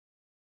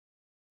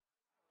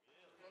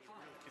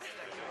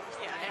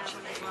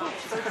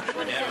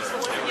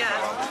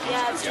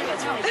let's do it.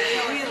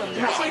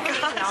 It's really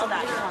and all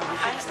that.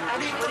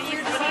 What do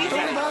you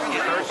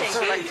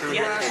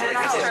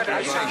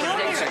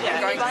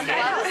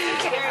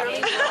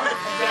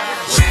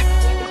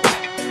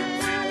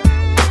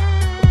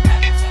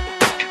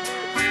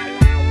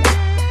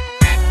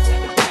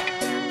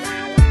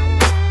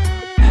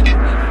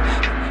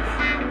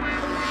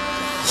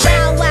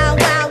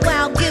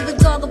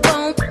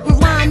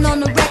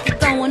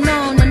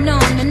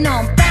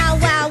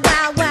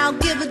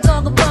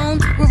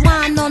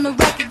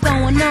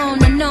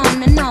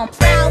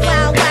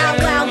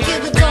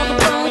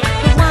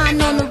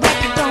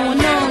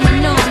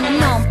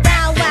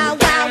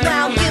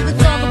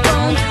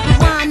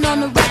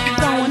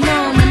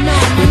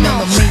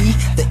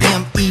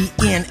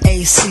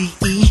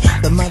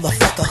the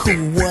motherfucker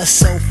who was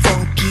so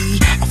funky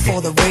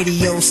for the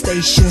radio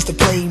stations to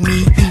play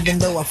me, even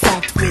though I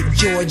funked with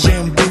George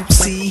and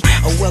Bootsy.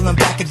 Oh well, I'm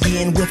back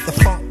again with the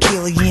funk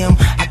killium.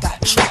 I got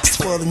tracks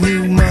for the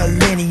new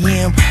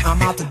millennium.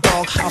 I'm out the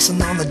doghouse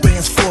and on the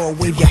dance floor.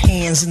 Wave your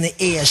hands in the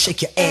air,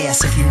 shake your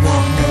ass if you want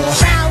more.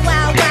 Wow,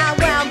 wow, wow,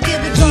 wow,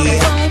 give it to the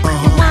phone.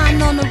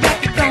 Rewind on the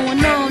record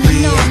going on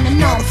and on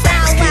and on.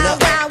 Wow, wow,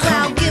 wow,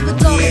 wow, give it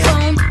to the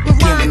phone.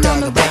 Rewind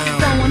on the record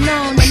going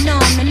on and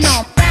on and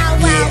on. Wow,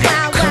 wow,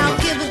 wow, wow,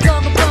 give it to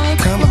the phone.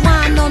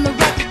 Rewind on the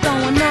record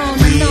going on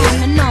and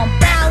on and on.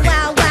 Wow,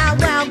 wow, wow,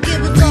 wow,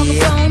 give it to the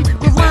phone.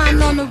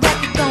 Rewind on the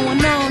record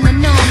going on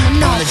and on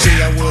and on. On the day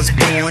I was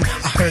born,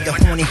 I heard the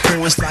horny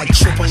horns like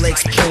Triple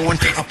X porn.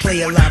 I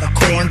play a lot of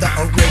corn, the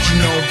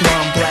original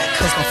blonde black,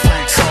 cause my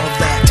funk's all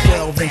that.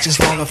 12 inches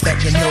long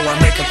effect, you know I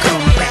make a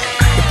comeback.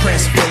 The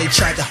press really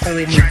tried to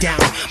hold me down,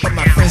 but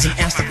my friends in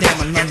Amsterdam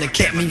and London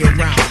kept me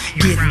around.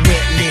 Getting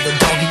wet, little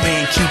doggy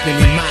man, keeping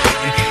in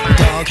mind.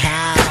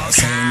 Doghouse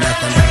ain't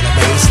nothing but a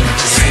basement,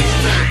 you see.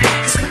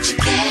 That's what you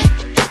get.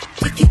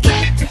 If you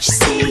get what you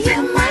see,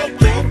 you might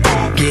get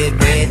wet. Get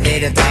wet,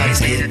 little dogs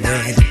get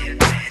wet.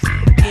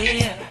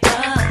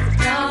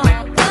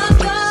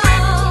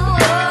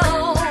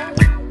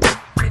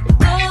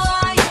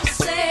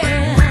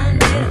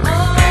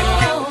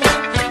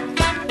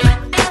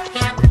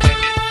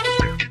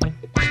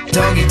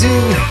 Doggy do.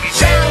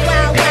 Wow,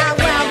 wow, wow,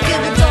 wow,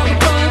 give it to the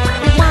phone.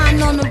 Rewind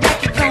on the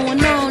record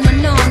going on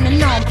and on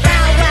and on.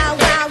 Wow, wow,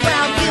 wow,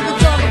 wow, give it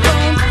to the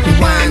phone.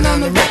 Rewind on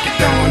the record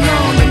going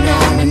on and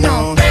on and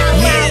on. Wow,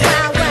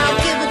 wow, wow,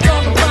 give it to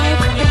the phone.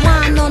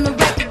 Rewind on the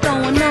record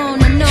going on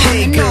and on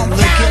Hey, and good on.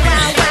 looking.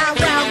 Wow, wow,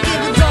 wow,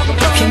 give it to the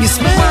phone. Can you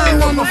smell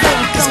Rewind on the my record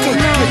funk? It's going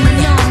good, on good.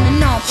 and on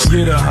and on.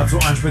 Jeder hat so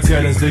ein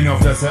spezielles Ding, auf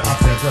das er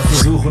abfährt. Das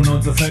zu suchen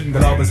und zu finden,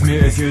 glaub es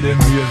mir, ist jede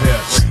Mühe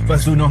wert.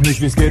 Weißt du noch nicht,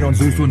 wie's geht und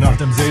suchst du nach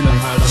dem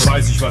Seelenheil, dann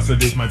weiß ich, was für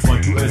dich, mein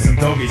Freund, tu es im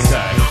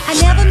Doggy-Style. I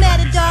never met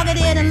a dog I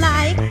didn't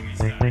like.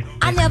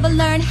 I never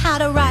learned how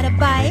to ride a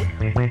bike.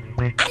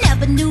 I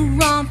never knew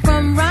wrong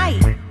from right.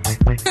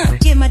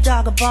 Give my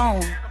dog a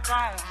bone.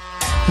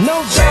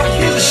 No doubt,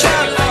 here's a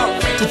shout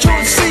out to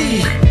George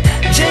C,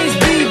 James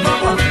B,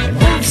 Bubba,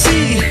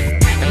 Bootsy,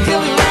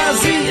 Billy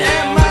Razzie,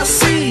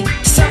 MIC,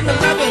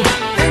 7-Eleven,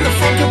 and the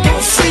Funky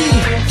Don't See,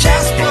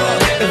 Jasper,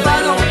 if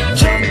I don't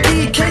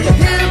junkie, can you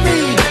hear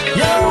me?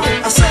 Yo,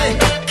 I say,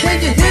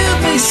 can you hear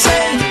me?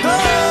 Say,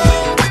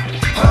 oh,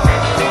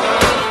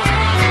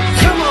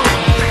 come on.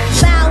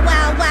 Wow,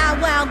 wow, wow,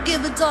 wow,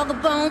 give a dog a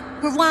bone.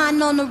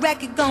 Rewind on the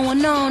record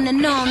going on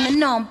and on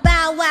and on.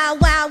 Bow, wow,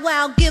 wow,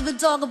 wow, give a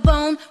dog a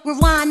bone.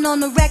 Rewind on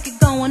the record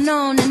going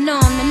on and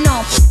on and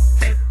on.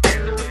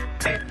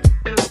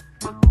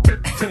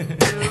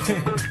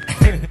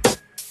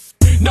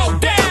 No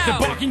doubt, the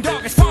barking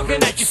dog is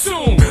funkin' at you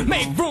soon.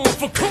 Make room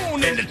for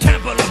Coon in the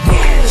temple of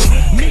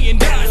Boom. Me and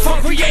Dad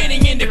fun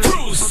creating in the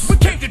cruise. We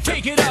came to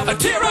take it up,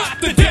 tear up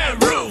the damn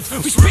roof.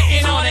 We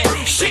spitting on it,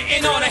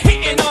 shitting on it,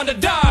 hitting on the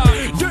dog.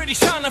 Dirty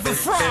son of a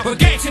frog, we're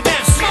gangsta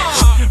damn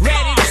smart.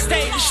 Ready to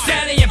stay,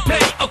 steady and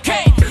play,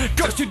 okay.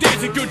 Cause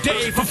today's a good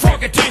day for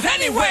funketeers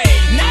anyway.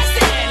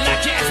 Nasty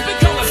like yes,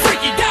 become a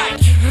freaky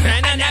dyke.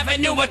 And I never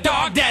knew a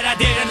dog that I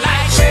didn't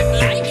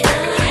like.